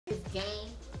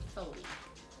Game Cody.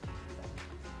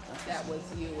 That was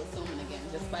you assuming again,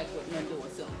 just like what men do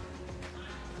assume.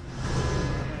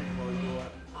 Well, you know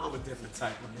what? I'm a different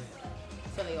type of man.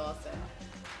 So they all say.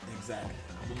 Exactly.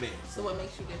 I'm a man. So what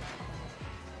makes you different?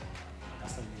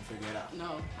 That's something you figure it out.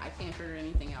 No, I can't figure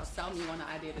anything else. Tell me one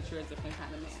idea that you're a different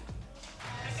kind of man.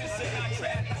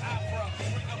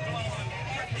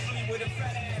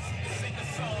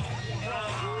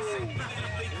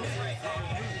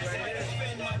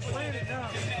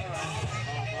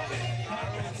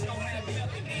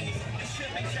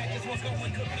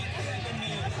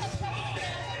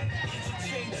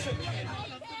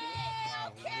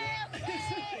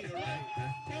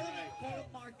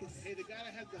 Hey, the guy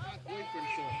that has the hot boyfriend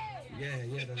song. Yeah,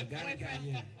 the guy that got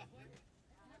you.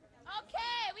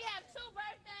 Okay, we have two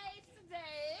birthdays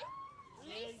today,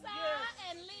 Lisa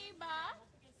and Liba.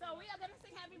 So we are gonna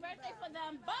sing happy birthday for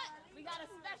them, but we got a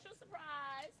special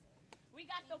surprise. We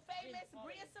got the famous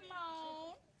Bria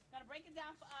Simone gonna break it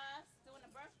down for us, doing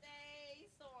a birthday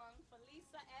song for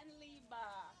Lisa and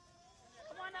Liba.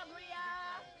 Come on up, Bria.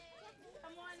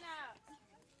 Come on up.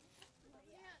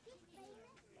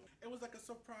 It was like a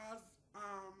surprise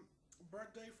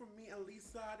birthday for me and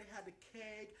Lisa. They had the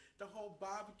cake, the whole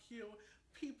barbecue.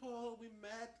 People we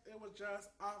met, it was just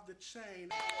off the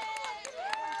chain. All right.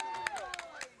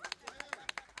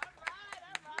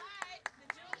 The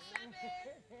June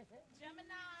 7th,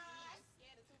 Gemini.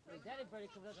 Daddy birthday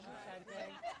coming up too, Sante.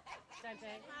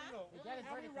 Daddy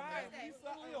birthday coming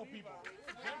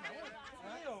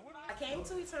up. I came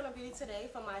to Eternal Beauty today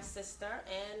for my sister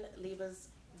and Liba's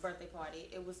birthday party.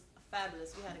 It was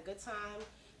fabulous. We had a good time.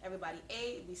 Everybody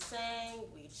ate, we sang,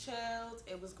 we chilled.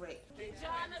 It was great.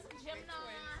 John is a Gemini.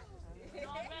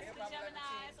 All the rest of the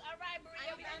Geminis. All right,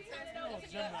 Maria, we're going to turn it over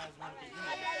to you. Let's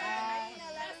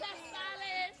have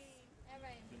Silas.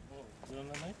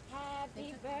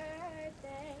 Happy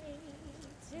birthday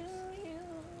to you.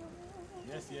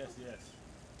 Yes.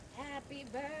 Happy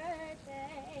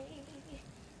birthday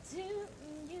to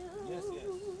you. Yes.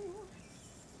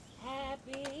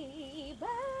 Happy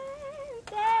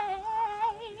birthday,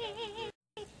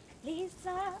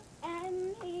 Lisa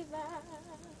and Eva.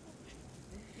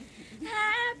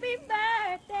 Happy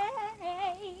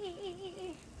birthday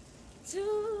to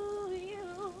you.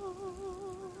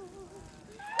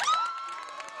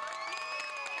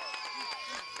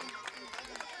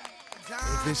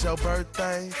 If it's your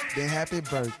birthday, then happy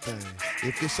birthday.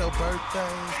 If it's your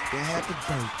birthday, then happy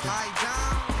birthday. Hi,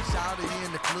 John. Shout it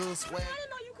in the club swag. I didn't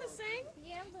know you could sing.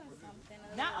 Yeah, I'm doing something.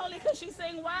 Not only could she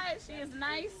sing wide, she is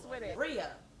nice with it.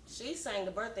 Bria, she sang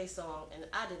the birthday song, and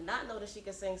I did not know that she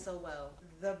could sing so well.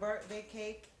 The birthday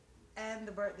cake and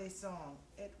the birthday song.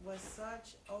 It was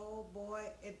such, oh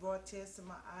boy, it brought tears to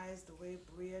my eyes the way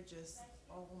Bria just,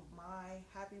 oh my,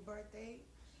 happy birthday.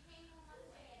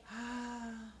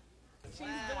 She's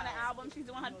doing an album, she's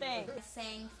doing her thing. I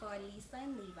sang for Lisa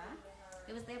and Liba.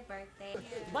 It was their birthday.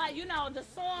 But you know, the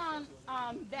song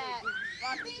our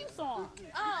theme song.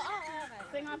 Oh.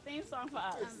 Sing our theme song for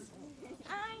us.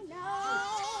 I know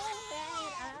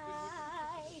that I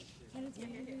can do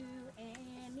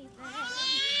anything.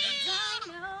 I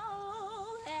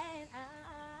know that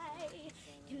I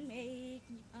can make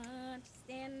you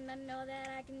understand. I know that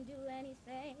I can do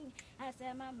anything I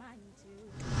set my mind to.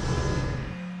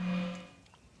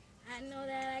 I know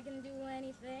that I can do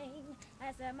anything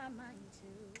I set my mind to.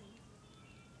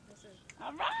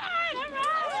 All right.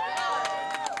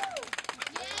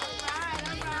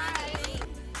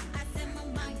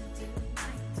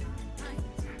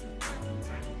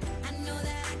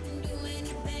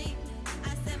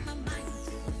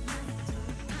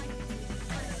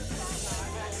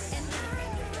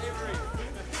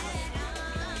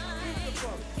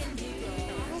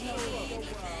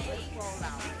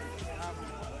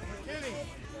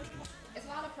 It's a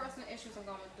lot of personal issues I'm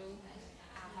going through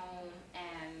at home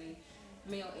and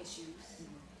male issues.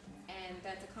 And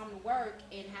then to come to work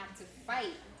and have to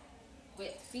fight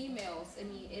with females, I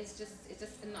mean, it's just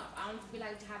enough. I don't feel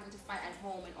like having to fight at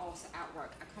home and also at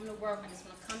work. I come to work, I just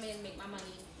want to come in, make my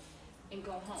money, and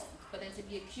go home. But then to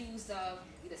be accused of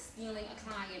either stealing a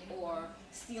client or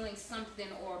stealing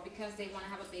something, or because they want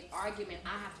to have a big argument,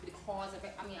 I have to be the cause of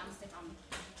it. I mean, I'm the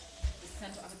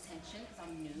center of attention because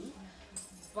I'm new.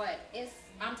 But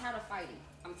I'm tired of fighting.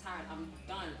 I'm tired. I'm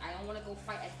done. I don't want to go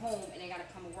fight at home and I gotta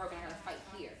come to work and I gotta fight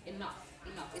here. Enough.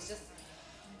 It's just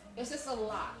a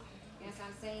lot. You know what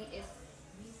I'm saying? It's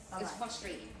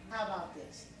frustrating. How about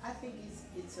this? I think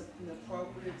it's an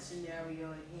appropriate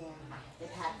scenario at hand that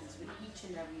happens with each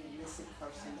and every illicit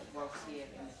person that works here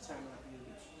in Eternal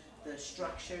Beauty. The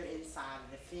structure inside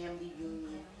of the family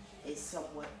union is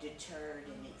somewhat deterred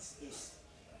and it's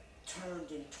turned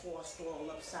and tossed all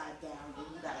upside down, then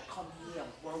you gotta come here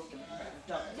and work and be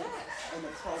productive and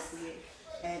appropriate.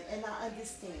 And I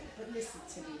understand, but listen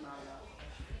to me, my love.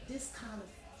 This kind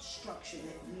of structure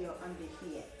that we are under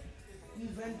here, we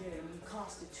render and we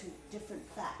constitute different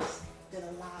facts that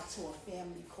allow to a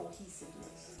family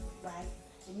cohesiveness, right?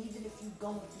 And even if you're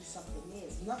going through something,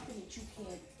 there's nothing that you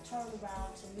can't turn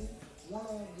around to me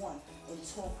one-on-one and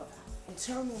talk about.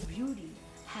 Internal beauty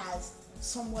has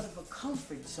somewhat of a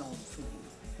comfort zone for you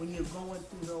when you're going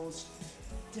through those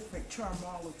different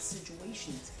turmoil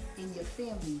situations in your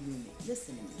family unit.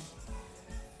 Listen to me.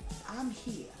 I'm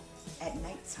here at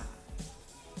nighttime.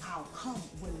 I'll come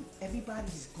when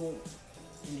everybody's gone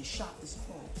and the shop is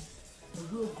closed.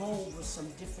 And we'll go over some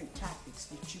different tactics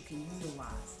that you can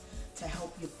utilize to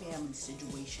help your family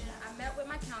situation out. I met with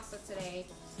my counselor today.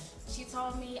 She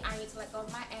told me I need to let go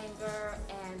of my anger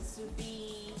and to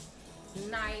be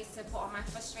nice and put all my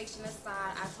frustration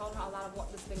aside. I told her a lot of what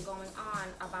has been going on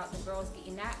about the girls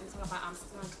getting at me, talking about I'm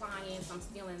stealing clients, I'm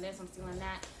stealing this, I'm stealing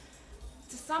that.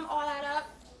 To sum all that up,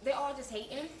 they all just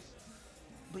hating.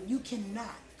 But you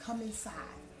cannot come inside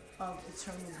of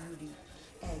Eternal Beauty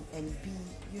and be,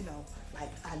 you know, like,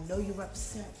 I know you're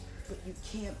upset, but you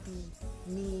can't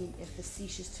be mean and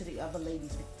facetious to the other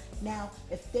ladies. Now,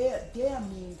 if they're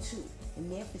mean too,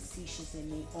 and they're facetious in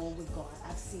their own regard,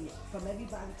 I've seen it. From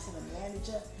everybody to the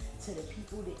manager, to the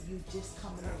people that you just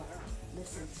coming around.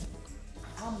 Listen to me.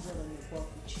 I'm willing to work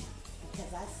with you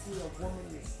because I see a woman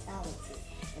that's talented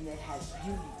and that has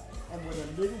beauty, and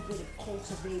with a little bit of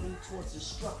cultivating towards the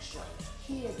structure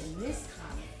here in this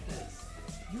kind of place,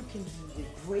 you can be the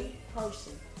great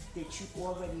person that you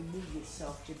already knew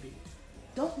yourself to be.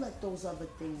 Don't let those other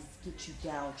things get you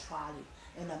downtrodden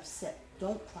and upset.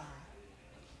 Don't cry.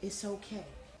 It's okay.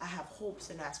 I have hopes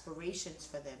and aspirations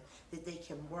for them that they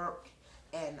can work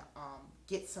and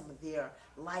get some of their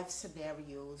life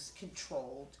scenarios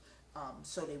controlled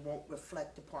so they won't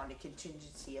reflect upon the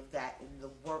contingency of that in the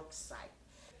work site.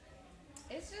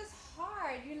 It's just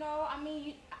hard, you know. I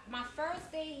mean, my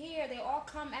first day here, they all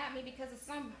come at me because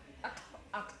of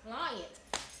a client.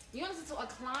 You listen to a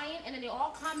client, and then they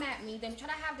all come at me. Then try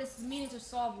to have this meeting to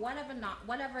solve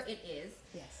whatever it is.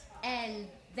 Yes. And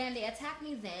then they attack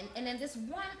me then, and then this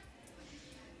one,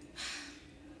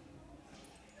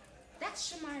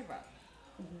 that's Shamira.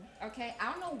 Okay,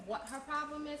 I don't know what her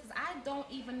problem is because I don't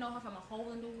even know her from a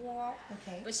hole in the wall.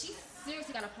 Okay. But she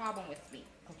seriously got a problem with me.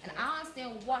 Okay. And I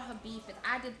understand what her beef is.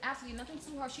 I did absolutely nothing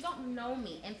to her. She don't know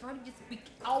me. And for her to just be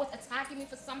always attacking me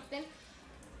for something,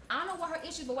 I don't know what her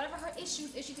issue, but whatever her issue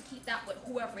is to keep that with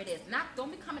whoever it is.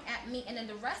 Don't be coming at me and then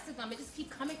the rest of them, they just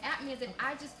keep coming at me as if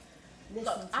I just it's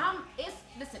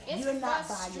You're not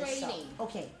frustrating. by yourself.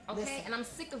 Okay. Listen. And I'm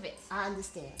sick of it. I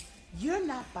understand. You're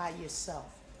not by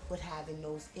yourself with having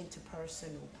those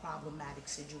interpersonal problematic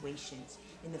situations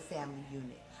in the family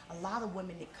unit. A lot of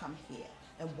women that come here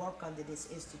and work under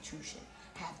this institution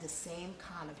have the same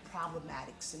kind of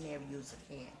problematic scenarios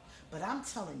at hand. But I'm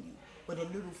telling you, with a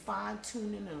little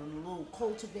fine-tuning and a little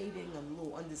cultivating and a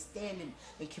little understanding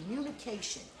and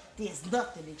communication, there's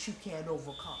nothing that you can't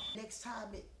overcome. Next time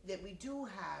that we do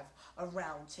have a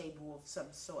round table of some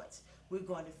sorts, we're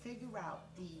going to figure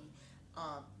out the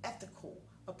ethical,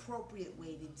 appropriate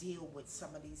way to deal with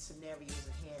some of these scenarios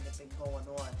at hand that have been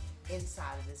going on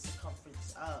inside of the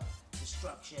circumference of the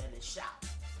structure and the shop.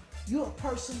 You're a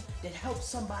person that helps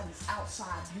somebody's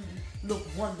outside beauty look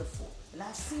wonderful. And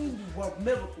I've seen you work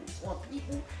miracles on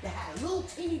people that had a little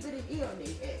teeny bit of hair on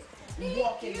their head. You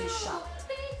walk in the shop.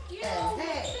 Thank you. And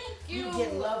hey, Thank you. you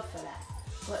get love for that.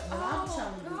 But what I'm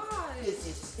telling you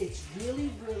is it's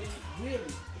really, really,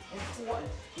 really important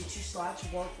that you start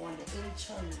to work on the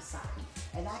internal side.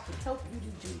 And I can help you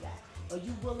to do that. Are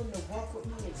you willing to work with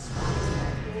me and spot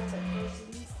the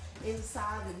adversities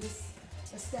inside of this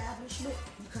establishment?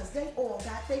 Because they all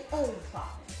got their own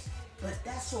problems. But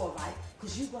that's all right,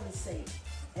 because you're going to say,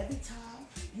 every time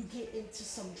you get into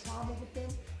some trauma with them,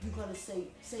 you're going to say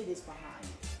this behind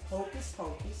you. Focus,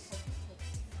 focus.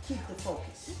 Keep the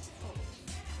focus.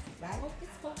 Right? Focus,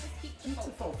 focus, keep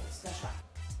the focus. That's right.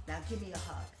 Now give me a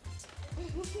hug.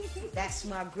 That's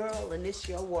my girl, and it's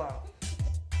your world.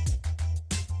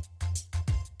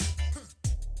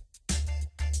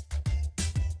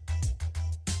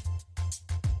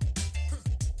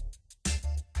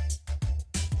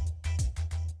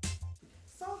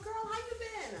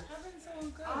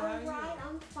 All right,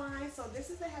 I'm fine. So this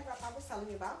is the hair wrap I was telling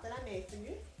you about that I made for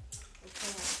you.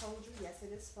 Okay, I told you, yes,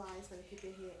 it is fly. It's gonna keep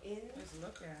your hair in It's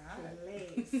looking hot.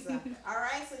 place. All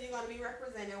right, so you're gonna be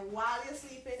representing while you're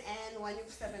sleeping and when you're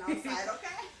stepping outside.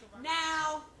 Okay.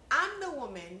 Now, I'm the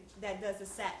woman that does the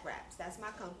sack wraps. That's my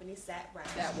company, Sack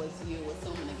Wraps. That was you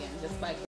assuming again, just like